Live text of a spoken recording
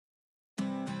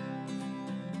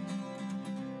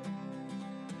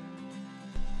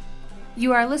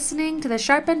You are listening to the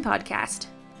Sharp End Podcast.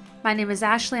 My name is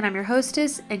Ashley and I'm your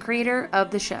hostess and creator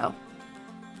of the show.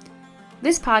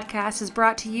 This podcast is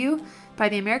brought to you by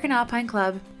the American Alpine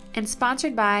Club and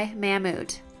sponsored by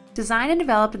Mammut. Designed and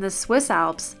developed in the Swiss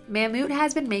Alps, Mammut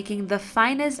has been making the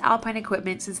finest alpine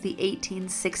equipment since the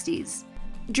 1860s.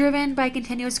 Driven by a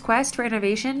continuous quest for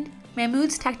innovation,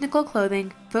 Mammut's technical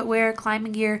clothing, footwear,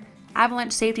 climbing gear,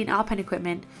 avalanche safety, and alpine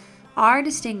equipment are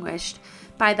distinguished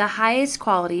by the highest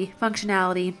quality,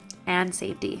 functionality, and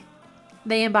safety.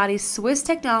 They embody Swiss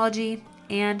technology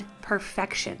and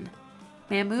perfection.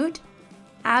 Mammut,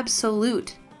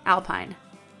 absolute alpine.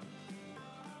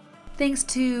 Thanks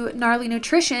to Gnarly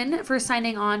Nutrition for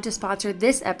signing on to sponsor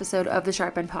this episode of the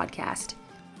Sharp End Podcast.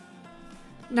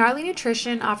 Gnarly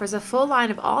Nutrition offers a full line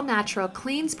of all-natural,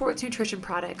 clean sports nutrition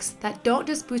products that don't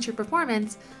just boost your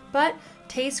performance, but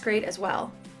taste great as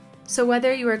well. So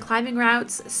whether you are climbing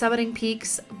routes, summiting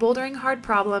peaks, bouldering hard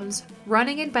problems,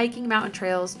 running and biking mountain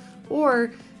trails,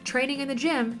 or training in the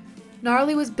gym,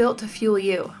 Gnarly was built to fuel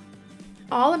you.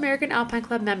 All American Alpine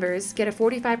Club members get a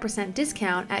 45%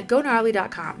 discount at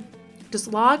GoGnarly.com. Just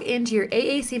log into your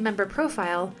AAC member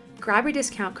profile, grab your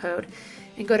discount code,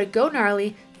 and go to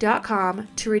GoGnarly.com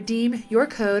to redeem your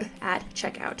code at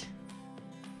checkout.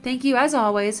 Thank you, as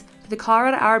always, to the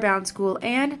Colorado Hourbound School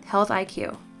and Health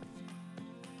IQ.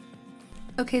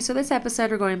 Okay, so this episode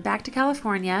we're going back to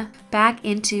California, back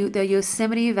into the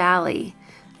Yosemite Valley.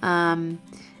 And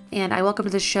I welcome to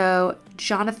the show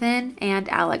Jonathan and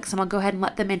Alex, and I'll go ahead and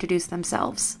let them introduce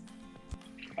themselves.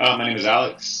 My name is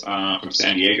Alex. I'm from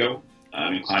San Diego.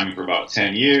 I've been climbing for about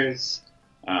 10 years.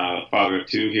 Father of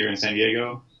two here in San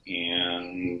Diego,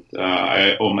 and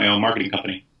I own my own marketing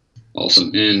company.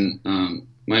 Awesome. And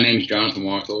my name is Jonathan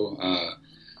Wachtel.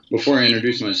 Before I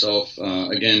introduce myself,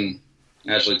 again,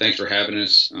 Ashley, thanks for having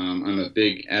us. I'm a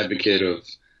big advocate of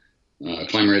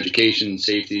climber education,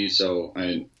 safety, so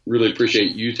I really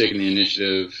appreciate you taking the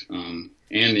initiative and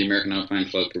the American Alpine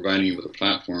Club providing you with a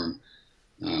platform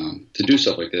to do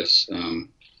stuff like this.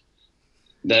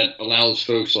 That allows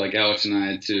folks like Alex and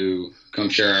I to come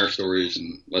share our stories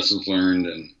and lessons learned,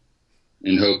 and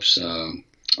in hopes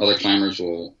other climbers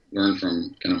will learn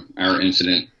from kind of our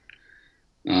incident.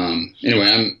 Anyway,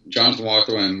 I'm Jonathan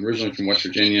Wachtel. I'm originally from West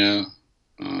Virginia,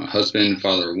 husband,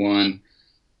 father of one.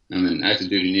 I'm an active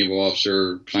duty naval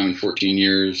officer, climbing 14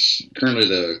 years, currently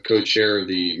the co-chair of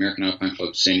the American Alpine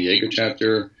Club San Diego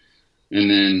chapter. And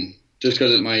then just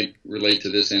because it might relate to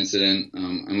this incident,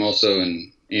 I'm also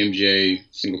an AMGA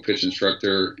single pitch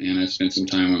instructor, and I spent some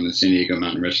time on the San Diego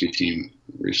Mountain Rescue Team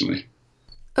recently.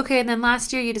 Okay, and then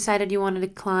last year you decided you wanted to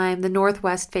climb the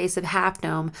northwest face of Half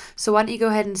Dome. So why don't you go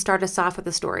ahead and start us off with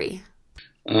a story?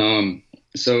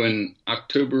 So in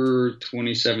October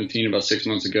 2017, about 6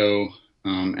 months ago,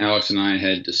 Alex and I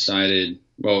had decided,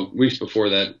 well, weeks before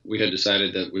that, we had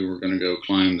decided that we were going to go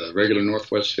climb the regular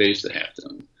northwest face of Half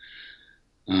Dome.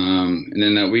 And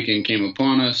then that weekend came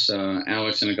upon us.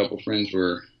 Alex and a couple friends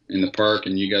were in the park,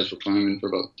 and you guys were climbing for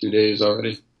about 2 days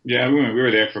already? Yeah, we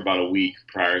were there for about a week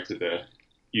prior to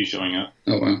you showing up.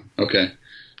 Oh, wow. Okay.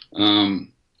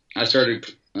 I started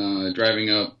driving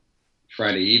up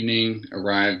Friday evening,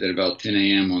 arrived at about 10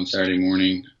 a.m. on Saturday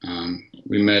morning.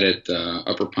 We met at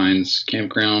Upper Pines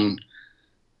Campground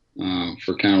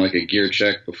for kind of like a gear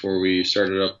check before we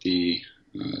started up the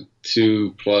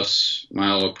 2+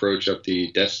 mile approach up the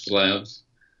death slabs.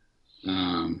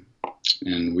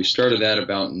 And we started that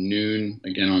about noon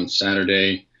again on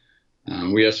Saturday.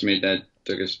 We estimate that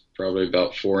took us probably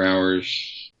about 4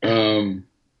 hours.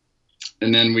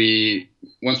 And then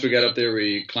once we got up there,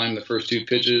 we climbed the first two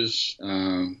pitches,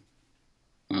 kind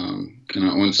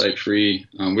of on-site free.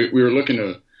 We were looking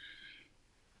to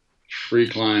free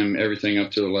climb everything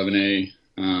up to 11A.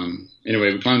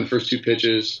 Anyway, we climbed the first two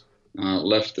pitches,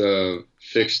 left a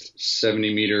fixed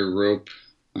 70-meter rope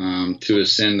to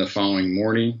ascend the following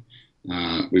morning.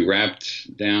 We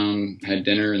wrapped down, had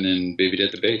dinner, and then babied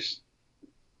at the base.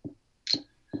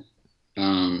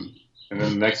 And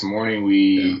then the next morning,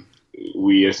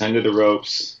 we ascended the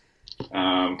ropes,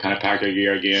 kind of packed our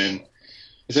gear again,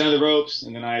 ascended the ropes,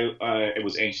 and then I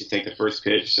was anxious to take the first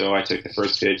pitch, so I took the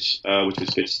first pitch, which was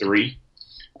pitch 3.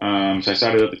 So I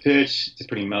started up the pitch. It's a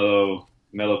pretty mellow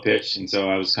pitch, and so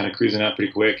I was kind of cruising up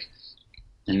pretty quick.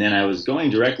 And then I was going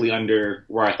directly under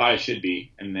where I thought I should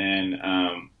be, and then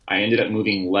I ended up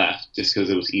moving left just because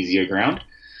it was easier ground.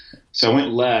 So I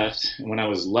went left, and when I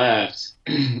was left,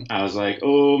 I was like,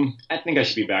 I think I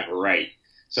should be back right.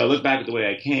 So I looked back at the way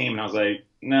I came, and I was like,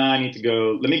 no, I need to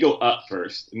go. Let me go up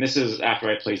first. And this is after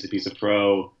I placed a piece of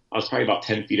pro. I was probably about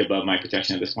 10 feet above my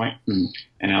protection at this point. Mm.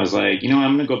 And I was like, I'm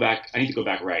going to go back. I need to go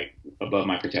back right. above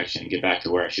my protection and get back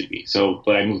to where I should be. So,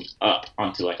 but I moved up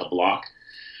onto like a block.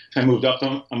 So I moved up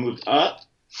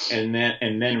and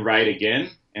then right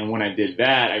again. And when I did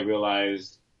that, I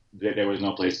realized that there was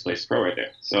no place to place pro right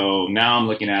there. So now I'm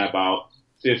looking at about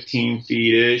 15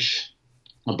 feet-ish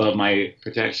above my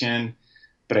protection,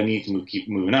 but I need to keep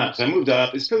moving up. So I moved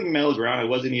up. It's pretty mellow ground. I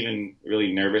wasn't even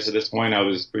really nervous at this point. I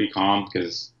was pretty calm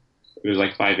because it was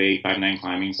like 5'8", 5'9"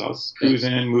 climbing. So I was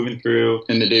cruising, moving through.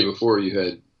 And the day before you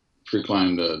had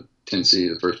pre-climbed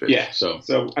 10C, the first phase. Yeah. So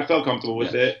I felt comfortable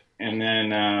with it. And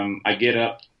then I get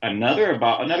up another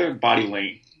body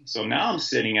length. So now I'm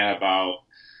sitting at about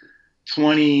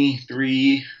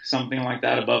 23, something like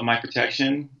that, above my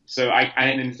protection. So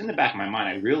and it's in the back of my mind.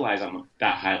 I realize I'm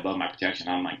that high above my protection.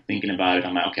 I'm like thinking about it.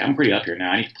 I'm like, okay, I'm pretty up here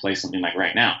now. I need to play something like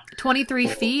right now. 23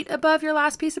 feet above your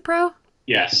last piece of pro?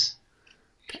 Yes.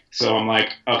 So I'm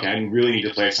like, okay, I really need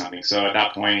to play something. So at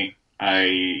that point,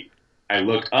 I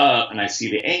look up and I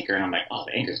see the anchor, and I'm like, oh,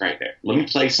 the anchor's right there. Let me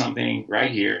play something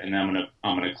right here, and then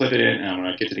I'm gonna clip it in, and I'm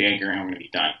gonna get to the anchor, and I'm gonna be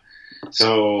done.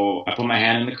 So I put my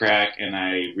hand in the crack, and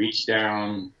I reached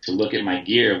down to look at my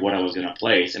gear of what I was gonna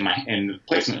place, and the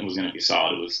placement was gonna be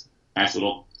solid. It was a nice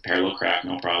little parallel crack,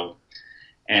 no problem.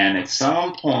 And at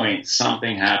some point,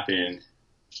 something happened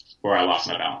where I lost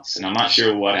my balance, and I'm not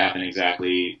sure what happened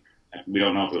exactly. We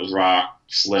don't know if it was rock,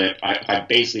 slip. I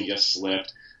basically just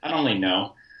slipped. I don't really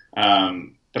know.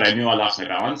 But I knew I lost my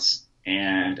balance,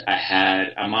 and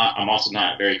I'm also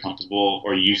not very comfortable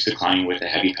or used to climbing with a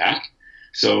heavy pack.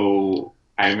 So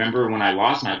I remember when I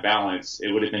lost my balance,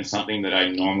 it would have been something that I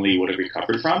normally would have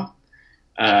recovered from,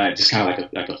 just kind of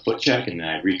like a foot check, and then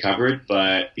I recovered.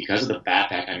 But because of the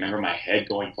backpack, I remember my head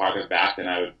going farther back than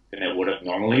it would have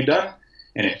normally done,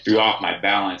 and it threw off my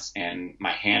balance, and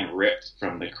my hand ripped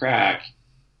from the crack,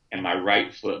 and my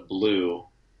right foot blew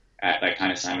at like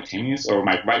kind of simultaneous, or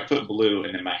my right foot blew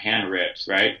and then my hand ripped,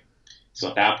 right? So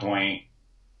at that point,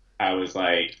 I was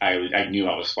like, I knew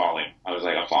I was falling. I was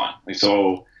like, I'm falling.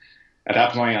 So at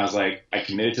that point, I was like, I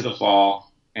committed to the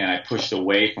fall, and I pushed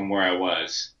away from where I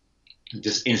was,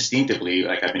 just instinctively,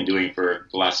 like I've been doing for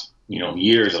the last,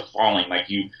 years of falling.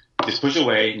 Like you just push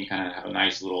away and you kind of have a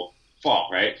nice little fall,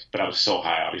 right? But I was so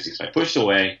high, obviously. So I pushed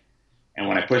away, and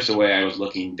when I pushed away, I was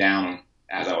looking down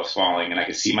as I was falling, and I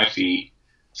could see my feet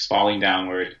falling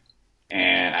downward,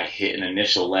 and I hit an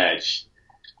initial ledge.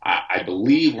 I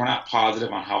believe, we're not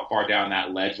positive on how far down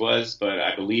that ledge was, but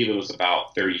I believe it was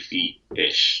about 30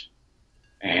 feet-ish.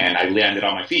 And I landed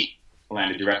on my feet. I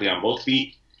landed directly on both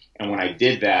feet. And when I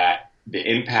did that, the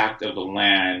impact of the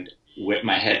land whipped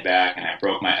my head back, and I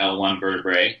broke my L1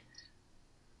 vertebrae.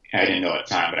 I didn't know at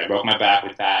the time, but I broke my back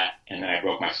with that, and then I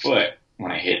broke my foot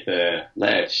when I hit the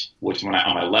ledge, on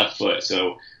my left foot.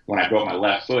 So when I broke my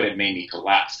left foot, it made me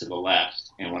collapse to the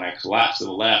left. And when I collapsed to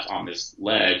the left on this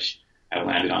ledge, I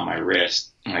landed on my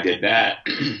wrist. When I did that,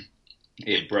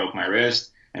 it broke my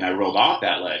wrist, and I rolled off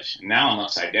that ledge. Now I'm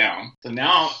upside down. So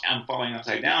now I'm falling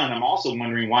upside down, and I'm also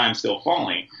wondering why I'm still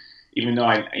falling, even though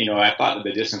I thought that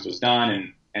the distance was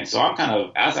done. And so I'm kind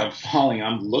of, as I'm falling,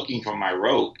 I'm looking for my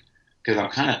rope, because I'm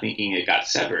kind of thinking it got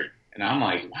severed. And I'm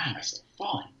like, why am I still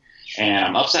falling? And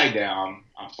I'm upside down,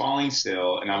 I'm falling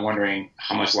still, and I'm wondering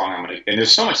how much longer I'm going to, and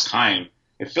there's so much time.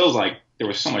 It feels like there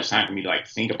was so much time for me to like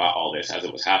think about all this as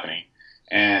it was happening.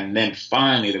 And then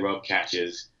finally the rope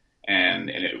catches, and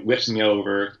it whips me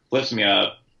over, flips me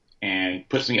up, and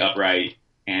puts me upright,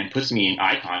 and puts me in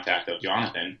eye contact with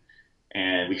Jonathan.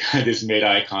 And we kind of just made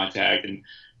eye contact, and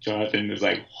Jonathan was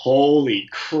like, holy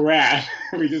crap.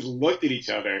 We just looked at each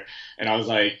other, and I was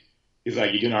like, he's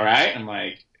like, you doing all right? I'm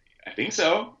like, I think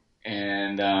so.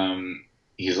 And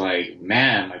he's like,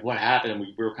 man, like what happened?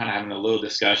 We were kind of having a little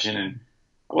discussion, and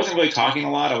I wasn't really talking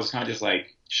a lot. I was kind of just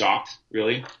like shocked,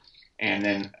 really. And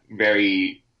then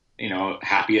very,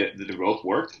 happy that the rope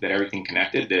worked, that everything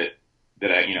connected,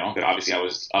 that obviously I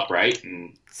was upright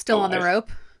and still on the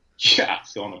rope. Yeah,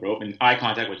 still on the rope, and eye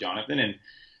contact with Jonathan,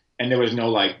 and there was no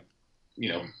like,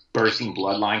 bursting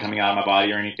bloodline coming out of my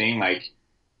body or anything like,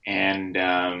 and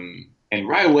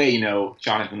right away,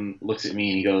 Jonathan looks at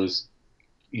me and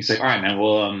he's like, all right, man,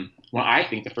 well, I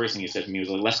think the first thing he said to me was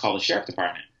like, let's call the sheriff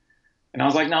department. And I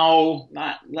was like, no,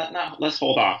 let's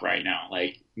hold off right now.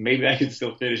 Like, maybe I can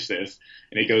still finish this.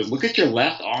 And he goes, look at your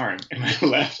left arm. And my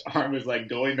left arm was like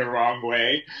going the wrong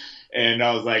way. And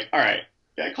I was like, all right,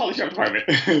 yeah, call the sheriff department.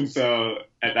 And so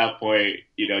at that point,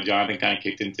 Jonathan kind of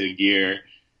kicked into gear.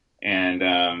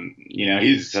 And,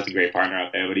 he's such a great partner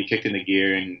out there, but he kicked into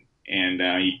gear and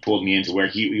he pulled me into where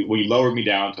he lowered me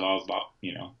down until I was about,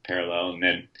 parallel, and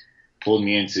then pulled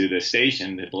me into the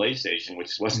station, the belay station,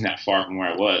 which wasn't that far from where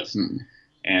I was. Mm-hmm.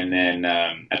 And then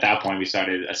at that point, we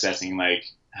started assessing, like,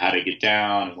 how to get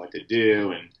down and what to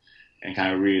do, and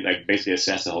kind of really like basically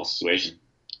assess the whole situation.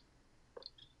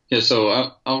 Yeah,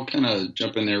 so I'll kind of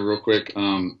jump in there real quick.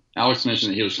 Alex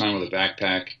mentioned that he was fine with a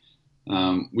backpack.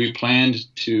 We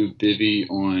planned to bivvy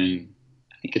on,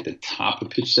 I think at the top of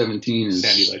pitch 17 is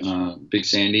Big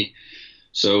Sandy.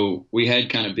 So we had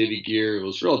kind of bivvy gear. It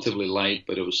was relatively light,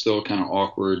 but it was still kind of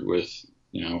awkward with,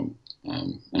 I don't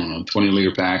know,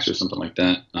 20-liter packs or something like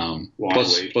that.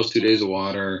 Plus 2 days of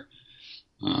water,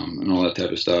 and all that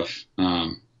type of stuff.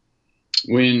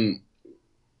 When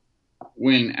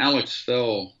Alex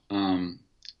fell,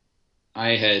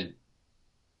 I had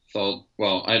thought,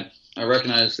 well, I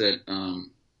recognized that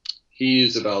he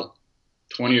is about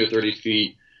 20 or 30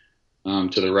 feet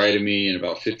to the right of me and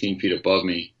about 15 feet above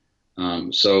me.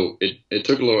 So it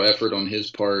took a little effort on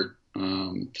his part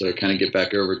to kind of get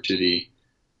back over to the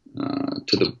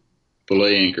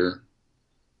belay anchor.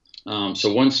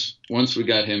 So once we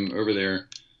got him over there,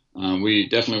 we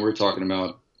definitely were talking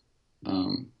about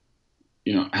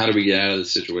how do we get out of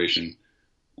this situation.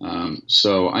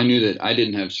 So I knew that I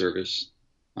didn't have service.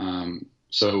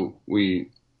 So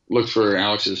we looked for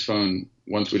Alex's phone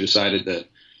once we decided that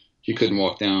he couldn't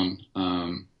walk down.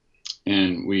 And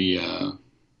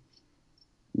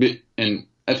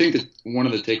I think that one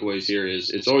of the takeaways here is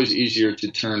it's always easier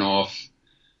to turn off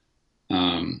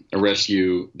a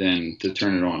rescue than to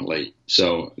turn it on late.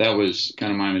 So that was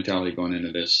kind of my mentality going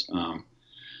into this.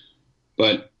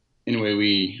 But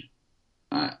anyway,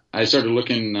 I started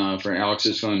looking for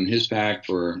Alex's phone in his pack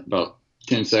for about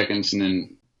 10 seconds, and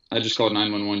then I just called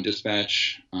 911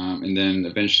 dispatch, and then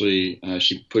eventually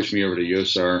she pushed me over to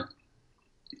Yosar.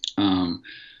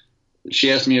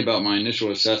 She asked me about my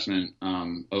initial assessment,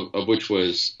 of which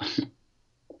was,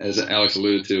 as Alex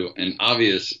alluded to, an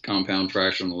obvious compound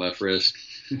fracture on the left wrist.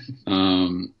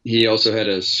 He also had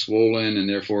a swollen and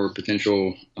therefore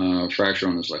potential fracture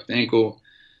on his left ankle.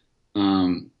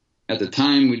 At the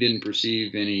time, we didn't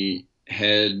perceive any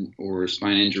head or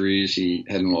spine injuries. He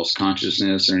hadn't lost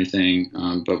consciousness or anything,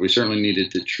 but we certainly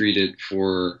needed to treat it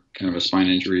for kind of a spine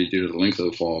injury due to the length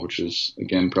of the fall, which was,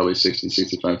 again, probably 60,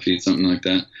 65 feet, something like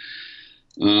that.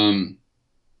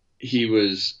 He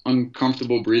was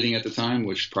uncomfortable breathing at the time,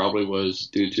 which probably was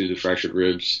due to the fractured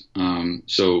ribs.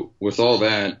 So with all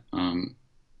that,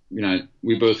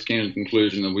 we both came to the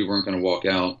conclusion that we weren't going to walk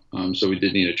out, so we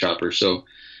did need a chopper. So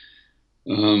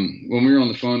when we were on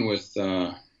the phone with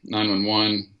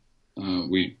 911,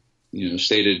 we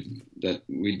stated that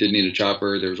we did need a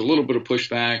chopper. There was a little bit of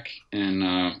pushback, and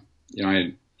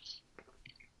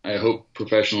I hope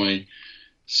professionally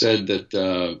said that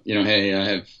hey, I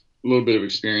have a little bit of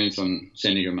experience on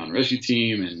San Diego Mountain Rescue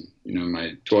Team, and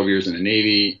my 12 years in the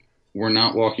Navy. We're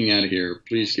not walking out of here.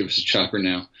 Please give us a chopper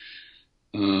now.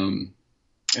 And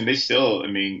they still,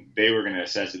 they were going to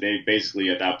assess it. They basically,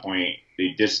 at that point,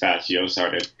 they dispatched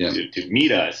Yosar to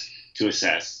meet us to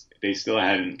assess. They still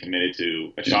hadn't committed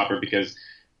to a chopper because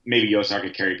maybe Yosar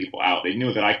could carry people out. They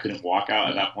knew that I couldn't walk out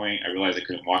at that point. I realized I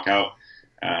couldn't walk out.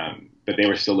 But they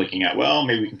were still looking at, well,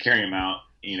 maybe we can carry him out,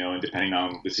 and depending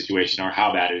on the situation or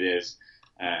how bad it is.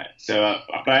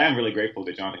 But I am really grateful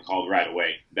that Jonathan called right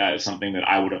away. That is something that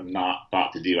I would have not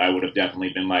thought to do. I would have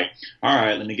definitely been like, all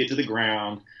right, let me get to the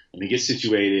ground. Let me get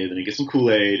situated. Let me get some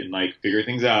Kool-Aid and figure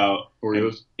things out.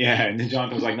 Oreos. And then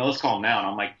Jonathan was like, no, let's call him now. And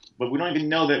I'm like, but we don't even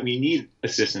know that we need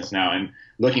assistance now. And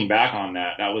looking back on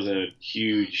that, that was a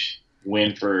huge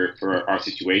win for our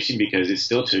situation because it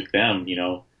still took them,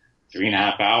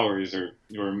 3.5 hours or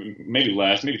maybe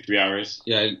less, maybe 3 hours.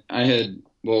 Yeah, I had,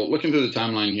 looking through the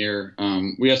timeline here,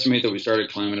 we estimate that we started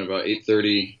climbing at about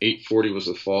 8:30, 8:40 was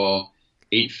the fall,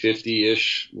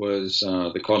 8:50-ish was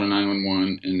the call to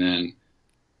 911, and then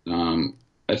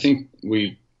I think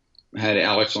we had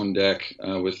Alex on deck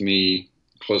with me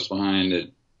close behind at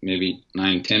maybe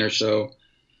 9:10 or so.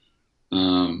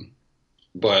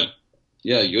 But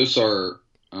yeah, Yosar,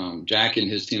 Jack and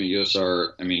his team at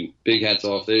Yosar, big hats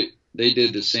off. They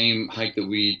did the same hike that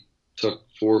we took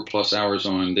 4+ hours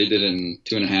on. They did it in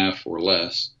 2.5 or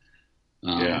less.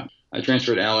 I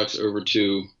transferred Alex over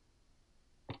to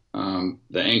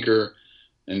the anchor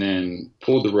and then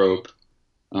pulled the rope.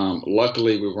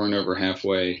 Luckily, we weren't over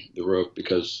halfway the rope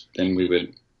because then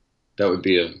that would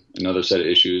be another set of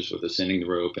issues with ascending the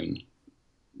rope, and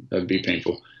that would be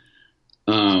painful.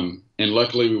 And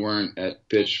luckily, we weren't at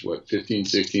pitch, 15,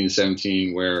 16,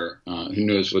 17, where who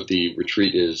knows what the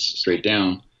retreat is straight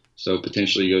down. So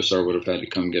potentially Yosar would have had to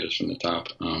come get us from the top.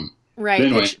 Right.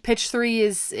 Anyway. Pitch 3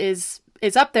 is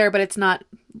up there, but it's not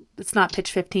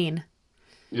pitch 15.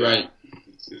 Right.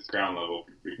 it's ground level.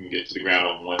 We can get to the ground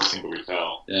on one single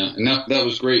rappel. Yeah, and that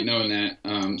was great knowing that.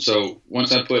 So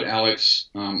once I put Alex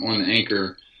on the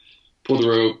anchor, pulled the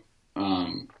rope,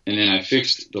 and then I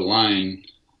fixed the line,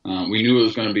 we knew it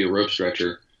was going to be a rope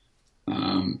stretcher.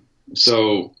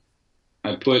 So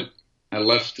I retied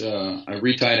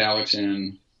Alex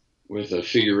in with a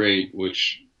figure eight,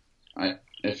 which I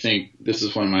think this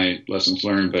is one of my lessons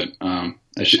learned, but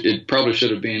it probably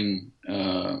should have been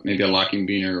maybe a locking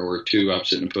beaner or two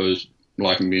opposite and opposed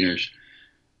locking beaners,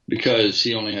 because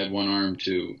he only had one arm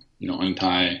to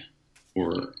untie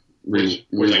or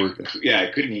rework. Yeah, I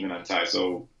couldn't even untie.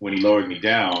 So when he lowered me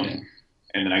down,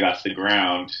 and then I got to the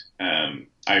ground,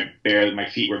 my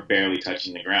feet were barely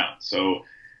touching the ground. So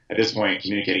at this point,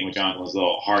 communicating with Jonathan was a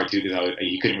little hard too, because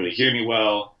he couldn't really hear me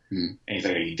well. And he's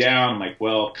like, "Are you down?" I'm like,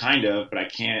 "Well, kind of, but I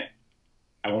can't.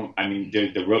 I won't. I mean,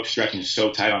 the rope stretching is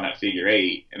so tight on that figure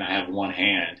eight, and I have one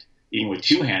hand. Even with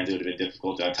two hands, it would have been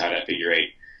difficult to untie that figure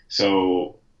eight.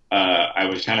 So I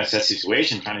was trying to assess the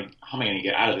situation, how am I going to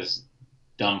get out of this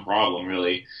dumb problem,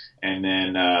 really? And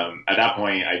then at that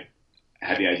point, I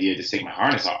had the idea to take my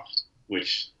harness off,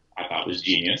 which I thought was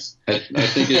genius. I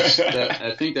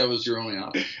think that was your only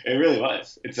option. It really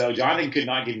was. And so Jonathan could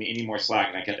not give me any more slack,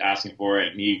 and I kept asking for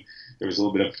it. And there was a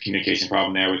little bit of a communication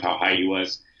problem there with how high he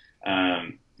was.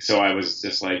 So I was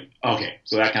just like, okay.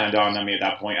 So that kind of dawned on me at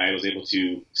that point. I was able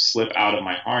to slip out of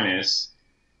my harness,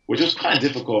 which was kind of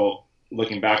difficult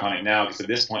looking back on it now, because at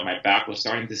this point my back was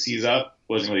starting to seize up.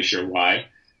 Wasn't really sure why.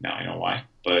 Now I know why.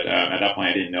 But at that point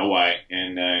I didn't know why.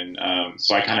 And then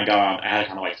so I kind of got on. I had to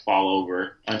kind of like fall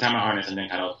over, untie my harness, and then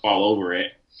kind of fall over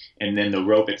it. And then the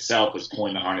rope itself was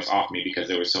pulling the harness off me because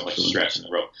there was so much stretch in the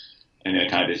rope. And then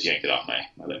it kind of just yanked it off my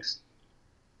legs.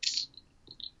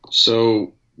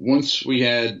 So once we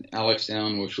had Alex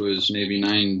down, which was maybe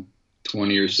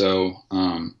 9:20 or so,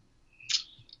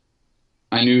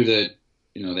 I knew that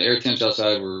the air temps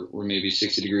outside were maybe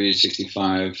 60 degrees,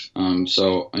 65.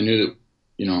 So I knew that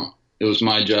it was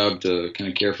my job to kind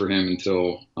of care for him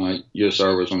until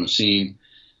USR was on the scene.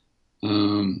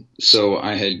 So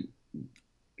I had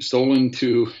stolen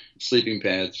 2 sleeping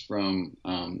pads from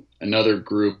another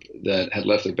group that had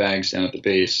left their bags down at the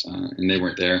base, and they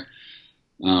weren't there.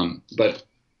 But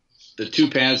the 2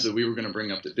 pads that we were going to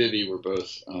bring up to Bivy were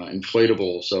both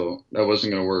inflatable, so that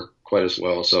wasn't going to work quite as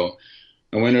well. So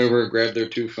I went over, grabbed their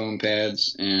 2 foam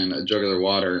pads and a jug of their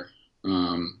water,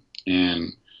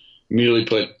 and immediately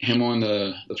put him on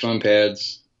the foam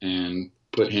pads and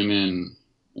put him in,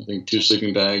 I think, 2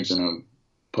 sleeping bags and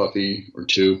a puffy or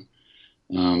 2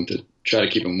 to try to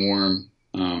keep him warm.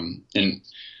 And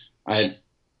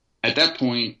at that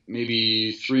point,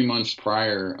 maybe 3 months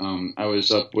prior, I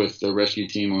was up with the rescue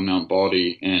team on Mount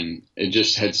Baldy, and it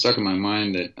just had stuck in my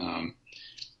mind that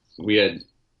we had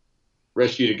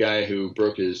rescued a guy who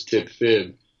broke his tip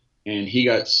fib, and he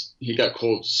got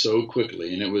cold so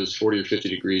quickly, and it was 40 or 50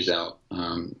 degrees out.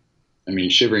 I mean,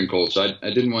 shivering cold. So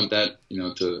I didn't want that,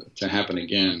 to happen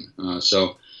again.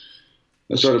 So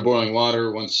I started boiling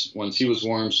water. Once he was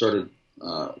warm, started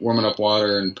warming up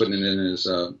water and putting it in his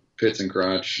pits and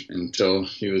crotch until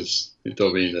he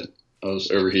told me that I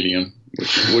was overheating him,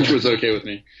 which was okay with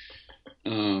me.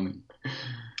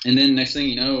 And then next thing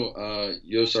you know,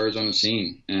 USR is on the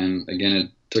scene, and again,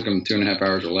 it took them 2.5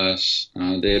 hours or less.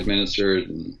 They administered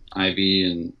an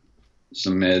IV and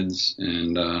some meds,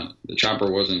 and the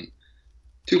chopper wasn't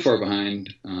too far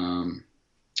behind. The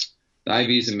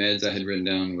IVs and meds I had written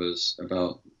down was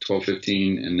about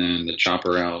 12:15, and then the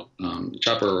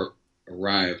chopper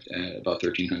arrived at about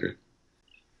 1300.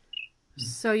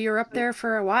 So you're up there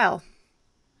for a while.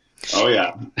 Oh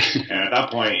yeah, and at that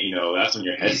point, that's when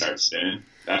your head starts spinning.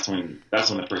 That's when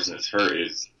the person that's hurt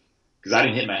is, because I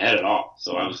didn't hit my head at all,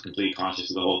 so I was completely conscious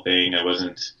of the whole thing. I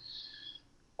wasn't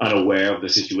unaware of the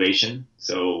situation,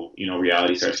 so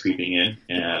reality starts creeping in,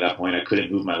 and at that point, I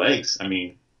couldn't move my legs. I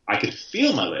mean, I could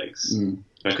feel my legs,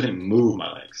 but I couldn't move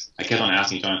my legs. I kept on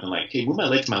asking Jonathan, like, "Hey, move my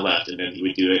leg to my left," and then he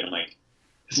would do it. And I'm like,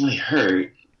 "It doesn't really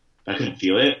hurt," but I couldn't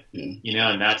feel it,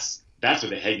 and that's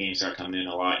where the head games start coming in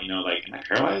a lot. Like, am I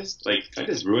paralyzed? Like, did I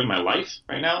just ruin my life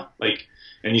right now? Like,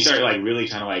 and you start like really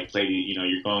trying to like play the,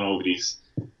 you're going over these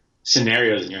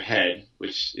scenarios in your head,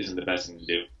 which isn't the best thing to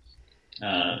do.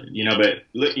 But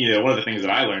one of the things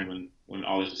that I learned when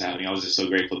all this was happening, I was just so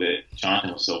grateful that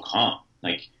Jonathan was so calm.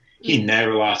 Like, he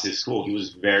never lost his cool. He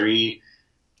was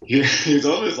he was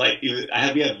almost like, we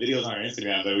have videos on our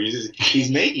Instagram, but he's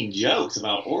making jokes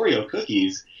about Oreo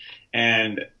cookies.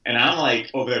 And I'm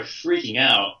like over there freaking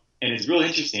out, and it's real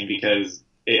interesting because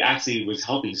it actually was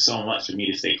helping so much for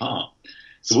me to stay calm.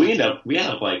 So we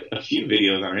have like a few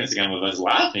videos on our Instagram of us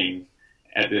laughing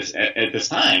at this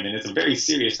time, and it's a very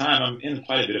serious time. I'm in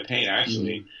quite a bit of pain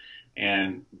actually,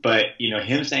 but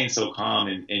him staying so calm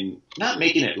and not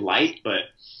making it light, but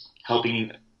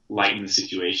helping lighten the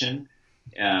situation,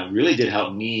 really did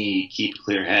help me keep a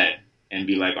clear head and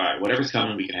be like, all right, whatever's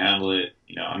coming, we can handle it.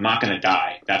 I'm not going to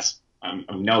die.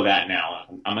 I know that now.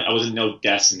 I was in no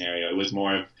death scenario. It was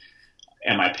more of,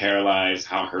 am I paralyzed?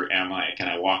 How hurt am I? Can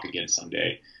I walk again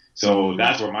someday? So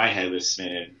that's where my head was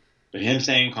spinning. But him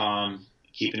staying calm,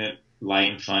 keeping it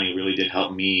light and funny really did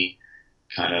help me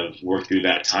kind of work through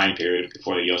that time period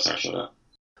before the Yosar showed up.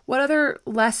 What other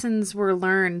lessons were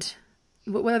learned?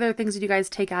 What other things did you guys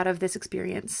take out of this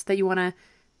experience that you want to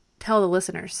tell the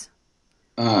listeners?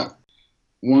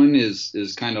 One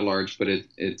is kind of large, but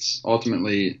it's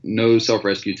ultimately no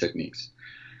self-rescue techniques.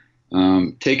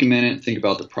 Take a minute, think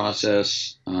about the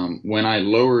process. When I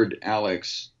lowered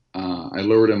Alex, I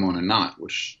lowered him on a knot,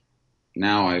 which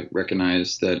now I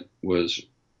recognize that was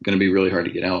going to be really hard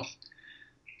to get out.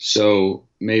 So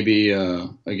maybe,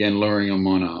 again, lowering him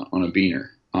on a beaner.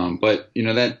 But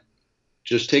that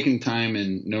just taking time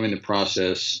and knowing the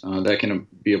process, that can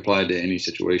be applied to any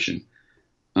situation.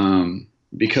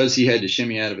 Because he had to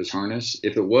shimmy out of his harness,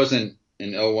 if it wasn't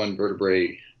an L1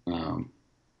 vertebrae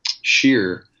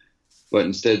shear, but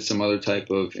instead some other type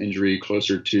of injury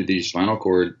closer to the spinal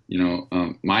cord,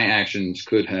 my actions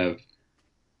could have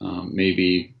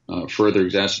maybe further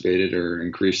exacerbated or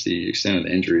increased the extent of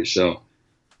the injury. So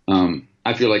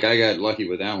I feel like I got lucky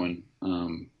with that one.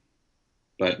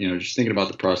 But just thinking about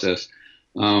the process.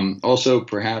 Also,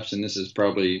 perhaps, and this is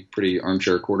probably pretty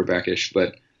armchair quarterback-ish,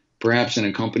 but perhaps an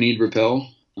accompanied rappel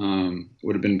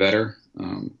would have been better.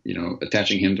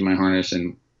 Attaching him to my harness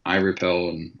and I rappel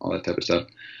and all that type of stuff.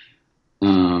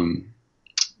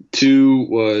 Two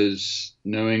was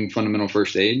knowing fundamental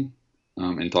first aid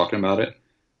and talking about it.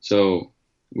 So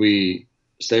we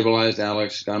stabilized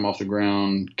Alex, got him off the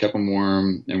ground, kept him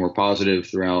warm, and were positive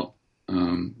throughout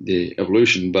the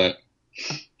evolution. But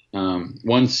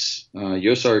once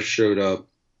Yosar showed up,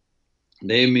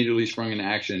 they immediately sprung into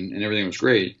action and everything was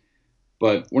great.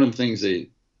 But one of the things the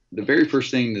very first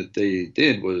thing that they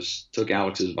did was took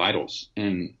Alex's vitals.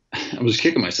 And I was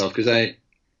kicking myself because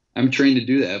I'm trained to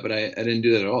do that, but I didn't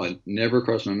do that at all. It never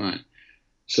crossed my mind.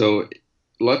 So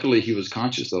luckily he was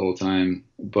conscious the whole time,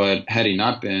 but had he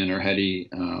not been, or had he,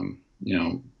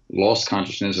 lost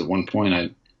consciousness at one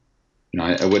point,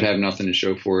 I would have nothing to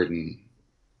show for it, and,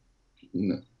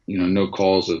 no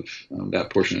cause of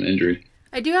that portion of the injury.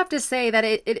 I do have to say that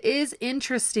it is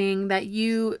interesting that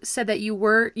you said that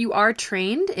you are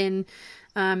trained in,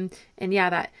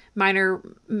 that minor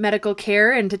medical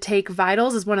care, and to take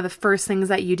vitals is one of the first things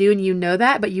that you do, and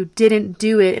that, but you didn't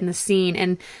do it in the scene.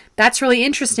 And that's really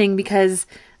interesting because,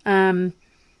 when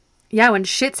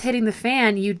shit's hitting the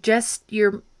fan,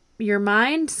 your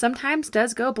mind sometimes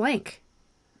does go blank.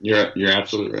 You're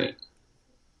absolutely right.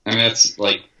 I mean, that's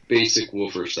like basic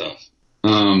Wolfer stuff.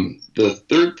 The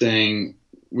third thing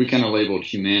we kind of labeled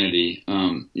humanity.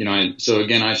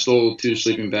 I stole 2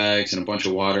 sleeping bags and a bunch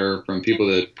of water from people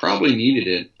that probably needed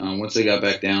it. Once they got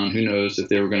back down, who knows if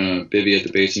they were going to bivvy at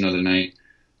the base another night.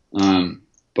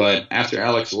 But after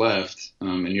Alex left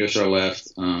and Yosar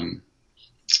left,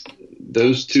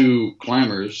 those 2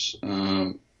 climbers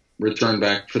returned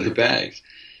back for their bags.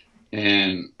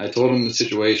 And I told them the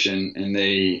situation, and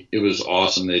it was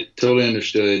awesome. They totally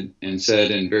understood and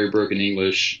said in very broken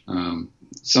English,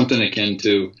 something akin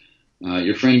to,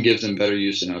 your friend gives them better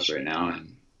use than us right now.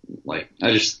 And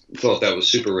I just thought that was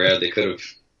super rad. They could have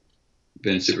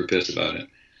been super pissed about it.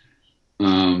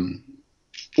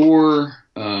 4,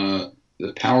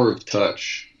 the power of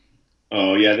touch.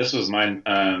 Oh yeah, this was mine.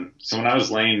 So when I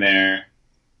was laying there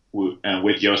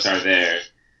with Yosar there,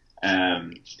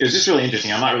 it was just really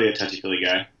interesting. I'm not really a touchy-feely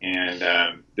guy,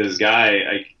 and this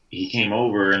guy, he came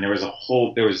over, and there was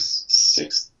 4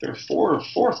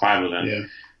 or 5 of them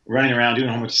running around doing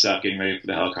a whole bunch of stuff, getting ready for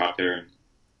the helicopter and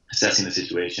assessing the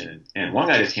situation. And one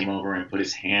guy just came over and put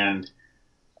his hand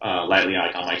lightly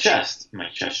on my chest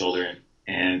shoulder,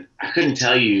 and I couldn't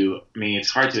tell you. I mean, it's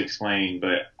hard to explain,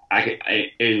 but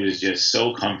it was just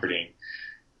so comforting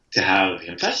to have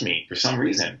him touch me for some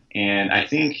reason. And I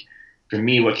think for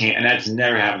me, and that's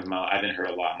never happened in my life. I've been hurt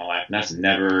a lot in my life, and that's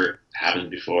never happened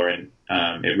before. And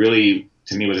it really,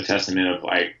 to me, was a testament of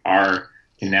our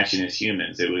connection as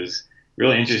humans. It was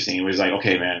really interesting. It was like,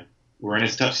 okay, man, we're in a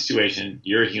tough situation.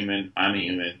 You're a human, I'm a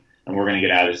human, and we're gonna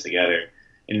get out of this together.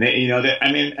 And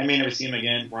I may never see him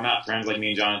again. We're not friends like me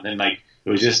and Jonathan. It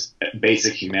was just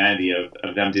basic humanity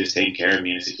of them just taking care of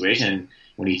me in a situation.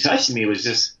 When he touched me, it was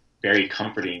just very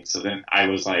comforting. So then I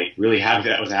was like really happy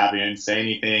that was happening. I didn't say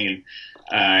anything,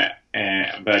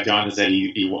 but Jonathan said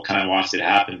he kind of watched it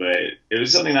happen. But it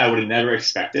was something that I would have never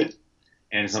expected,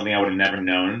 and something I would have never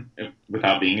known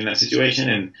without being in that situation.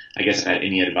 And I guess if I had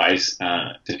any advice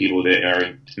to people that are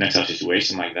in a tough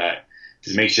situation like that,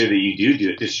 just make sure that you do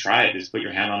it. Just try it. Just put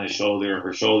your hand on his shoulder or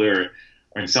her shoulder,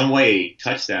 or in some way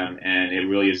touch them. And it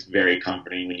really is very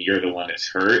comforting when you're the one that's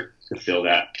hurt to feel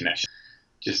that connection.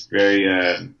 Just very,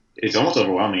 it's almost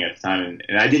overwhelming at the time.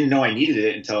 And I didn't know I needed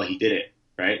it until he did it,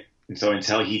 right? And so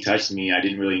until he touched me, I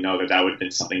didn't really know that would have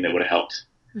been something that would have helped.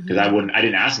 Because I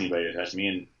didn't ask anybody to touch me,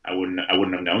 and I wouldn't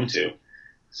have known to.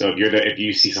 So if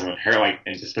you see someone hair like,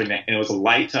 and just putting that, and it was a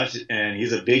light touch, and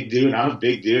he's a big dude, and I'm a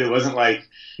big dude. It wasn't like,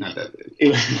 not that big.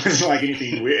 It wasn't like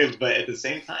anything weird, but at the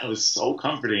same time, it was so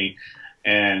comforting,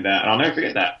 and I'll never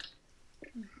forget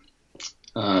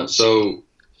that. So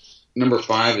number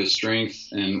 5 is strength,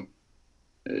 and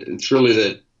it's really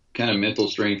that kind of mental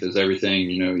strength is everything.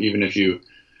 Even if you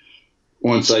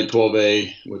on site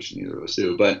 12A, which neither of us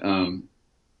do, but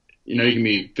you can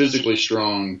be physically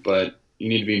strong, but you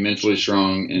need to be mentally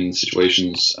strong in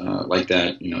situations like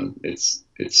that. It's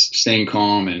staying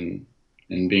calm and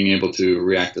being able to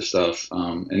react to stuff.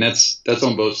 And that's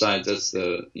on both sides. That's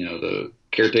the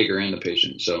caretaker and the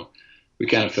patient. So we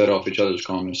kind of fed off each other's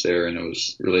calmness there, and it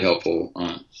was really helpful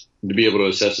to be able to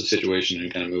assess the situation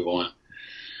and kind of move on.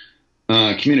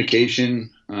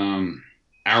 Communication,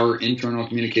 our internal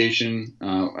communication,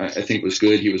 I think was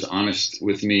good. He was honest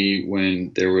with me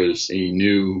when there was a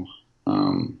new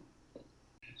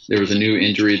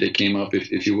injury that came up,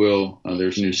 if you will.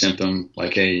 There's a new symptom,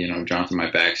 like, hey, Jonathan, my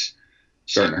back's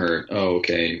starting to hurt. Oh,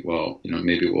 okay. Well,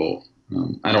 maybe we'll.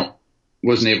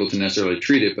 Wasn't able to necessarily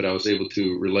treat it, but I was able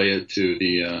to relay it to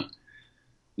the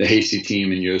Hasty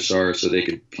team in Yosar so they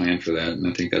could plan for that, and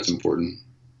I think that's important.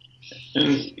 And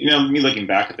me looking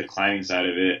back at the climbing side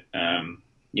of it,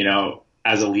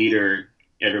 as a leader,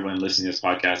 everyone listening to this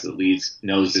podcast that leads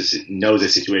knows a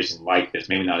situation like this.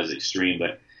 Maybe not as extreme,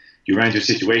 but you run into a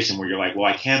situation where you're like, well,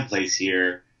 I can place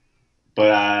here,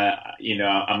 but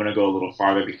I'm going to go a little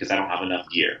farther because I don't have enough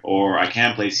gear, or I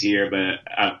can place here, but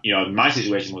my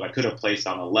situation was I could have placed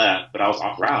on the left, but I was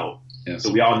off route. Yeah.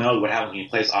 So we all know what happens when you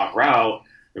place off route.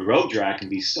 The rope drag can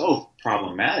be so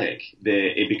problematic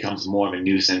that it becomes more of a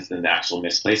nuisance than the actual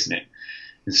misplacement.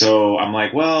 And so I'm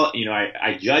like, well,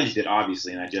 I judged it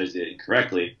obviously, and I judged it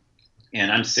incorrectly.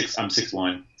 And I'm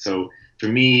 6'1", so for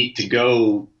me to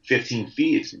go 15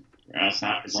 feet, it's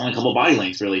only a couple body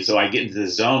lengths really. So I get into the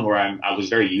zone where I was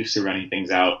very used to running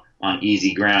things out on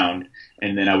easy ground,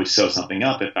 and then I would sew something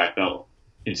up if I felt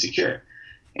insecure.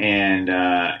 And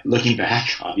looking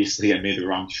back, obviously I made the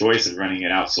wrong choice of running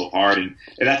it out so hard, and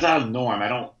that's not a norm. I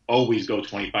don't always go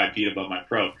 25 feet above my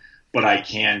pro, but I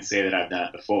can say that I've done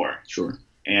it before. Sure.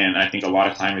 And I think a lot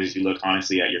of climbers, if you look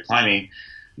honestly at your climbing,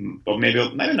 but maybe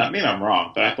I'm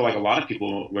wrong, but I feel like a lot of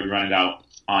people would run it out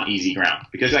on easy ground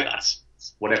because that's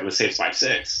whatever. Let's say it's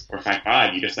 5'6" or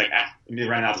 5'5", you just like let me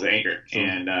run out to the anchor. Sure.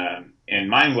 And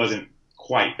mine wasn't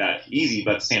quite that easy,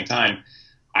 but at the same time,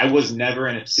 I was never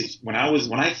in a situation when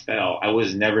I fell, I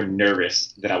was never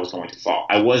nervous that I was going to fall.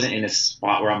 I wasn't in a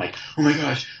spot where I'm like, oh my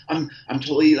gosh, I'm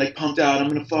totally like pumped out, I'm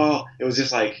gonna fall. It was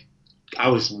just like I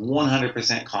was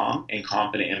 100% calm and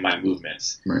confident in my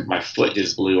movements. Right. My foot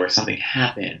just blew or something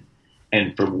happened,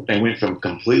 and went from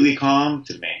completely calm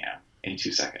to mayhem in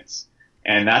 2 seconds.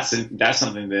 And that's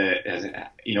something that has,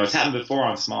 it's happened before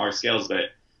on smaller scales,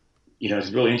 but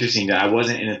it's really interesting that I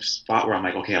wasn't in a spot where I'm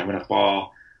like, okay, I'm gonna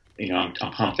fall. I'm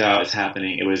pumped out. It's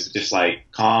happening. It was just like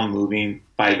calm, moving,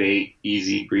 5'8",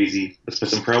 easy, breezy. Let's put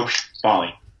some pro,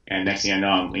 falling, and next thing I know,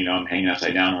 I'm hanging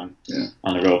upside down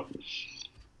on the rope.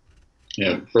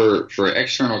 Yeah, for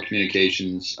external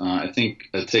communications, I think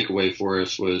a takeaway for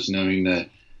us was knowing that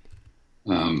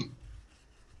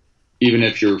even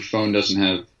if your phone doesn't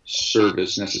have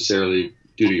service necessarily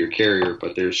due to your carrier,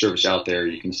 but there's service out there,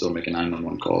 you can still make a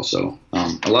 911 call. So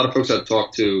a lot of folks I've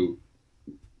talked to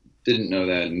didn't know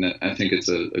that, and I think it's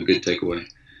a good takeaway.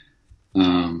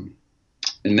 And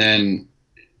then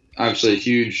obviously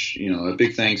a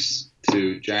big thanks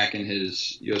to Jack and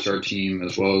his Yosar team,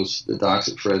 as well as the docs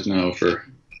at Fresno for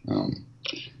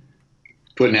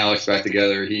putting Alex back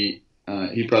together. He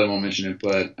probably won't mention it,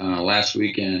 but last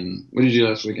weekend, what did you do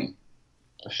last weekend?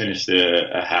 I finished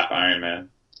a half Ironman.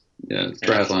 Yeah,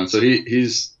 triathlon. So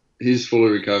he's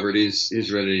fully recovered.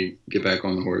 He's ready to get back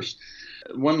on the horse.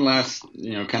 One last,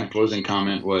 kind of closing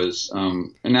comment was,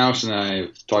 and Alex and I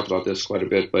have talked about this quite a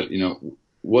bit, but,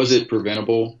 was it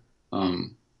preventable?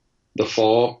 The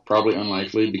fall, probably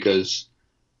unlikely because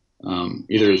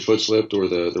either his foot slipped or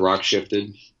the rock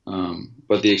shifted.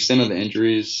 But the extent of the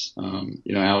injuries,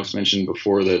 Alex mentioned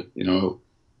before that,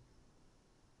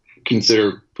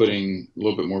 consider putting a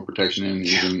little bit more protection in,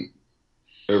 even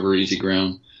over easy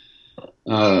ground.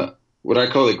 What I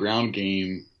call the ground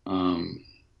game,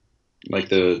 like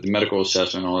the medical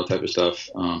assessment, all that type of stuff,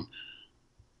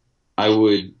 I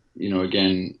would,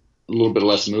 again, a little bit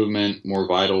less movement, more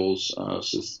vitals,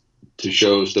 to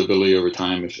show stability over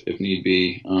time if need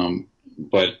be.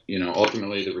 But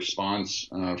ultimately the response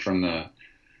from the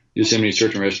Yosemite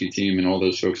Search and Rescue team and all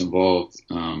those folks involved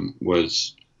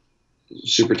was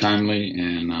super timely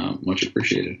and much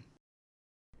appreciated.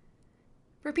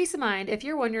 For peace of mind, if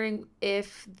you're wondering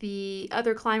if the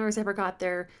other climbers ever got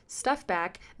their stuff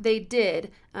back, they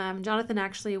did. Jonathan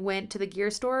actually went to the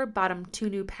gear store, bought him 2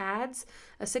 new pads,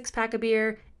 a 6-pack of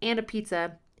beer, and a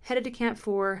pizza, headed to Camp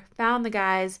 4, found the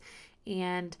guys,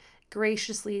 and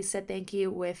graciously said thank you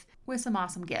with some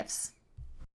awesome gifts.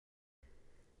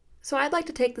 So I'd like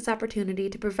to take this opportunity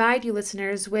to provide you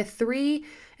listeners with 3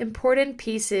 important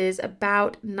pieces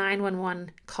about 911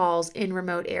 calls in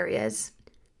remote areas.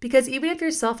 Because even if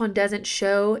your cell phone doesn't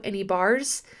show any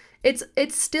bars,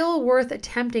 it's still worth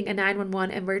attempting a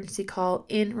 911 emergency call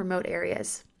in remote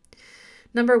areas.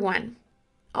 Number 1,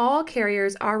 all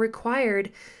carriers are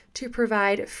required to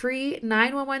provide free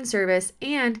 911 service,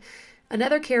 and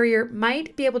another carrier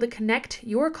might be able to connect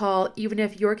your call even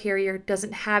if your carrier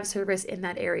doesn't have service in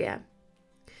that area.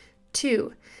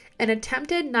 2, an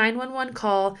attempted 911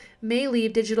 call may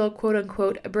leave digital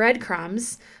quote-unquote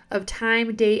breadcrumbs of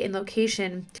time, date, and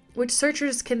location, which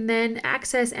searchers can then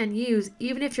access and use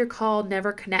even if your call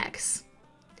never connects.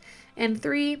 And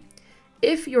 3,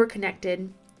 if you're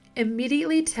connected,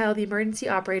 immediately tell the emergency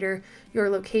operator your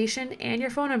location and your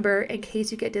phone number in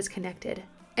case you get disconnected.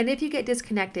 And if you get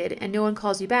disconnected and no one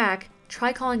calls you back,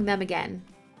 try calling them again.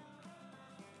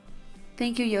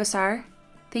 Thank you, Yosar.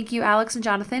 Thank you, Alex and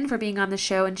Jonathan, for being on the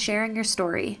show and sharing your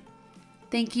story.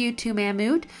 Thank you to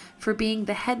Mammut for being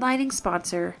the headlining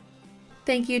sponsor.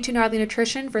 Thank you to Gnarly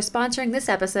Nutrition for sponsoring this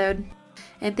episode.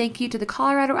 And thank you to the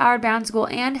Colorado Outward Bound School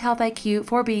and Health IQ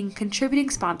for being contributing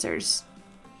sponsors.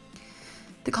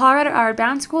 The Colorado Outward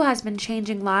Bound School has been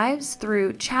changing lives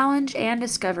through challenge and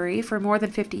discovery for more than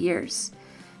 50 years.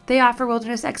 They offer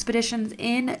wilderness expeditions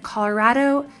in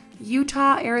Colorado,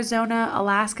 Utah, Arizona,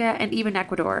 Alaska, and even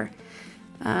Ecuador.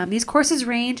 These courses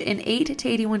range in 8 to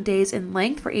 81 days in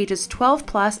length for ages 12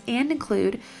 plus and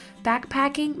include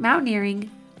backpacking, mountaineering,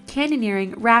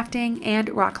 canyoneering, rafting, and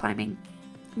rock climbing.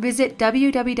 Visit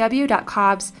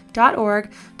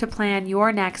www.cobbs.org to plan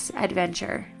your next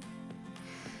adventure.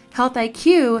 Health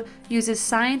IQ uses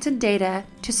science and data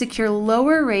to secure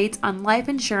lower rates on life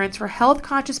insurance for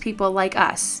health-conscious people like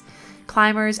us: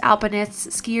 climbers, alpinists,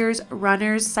 skiers,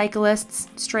 runners, cyclists,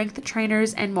 strength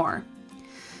trainers, and more.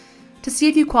 To see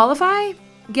if you qualify,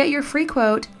 get your free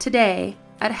quote today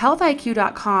at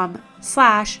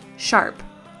healthiq.com/sharp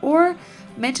or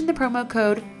mention the promo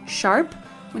code SHARP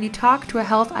when you talk to a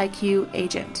Health IQ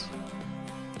agent.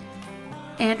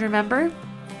 And remember,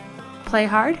 play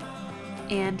hard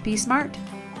and be smart.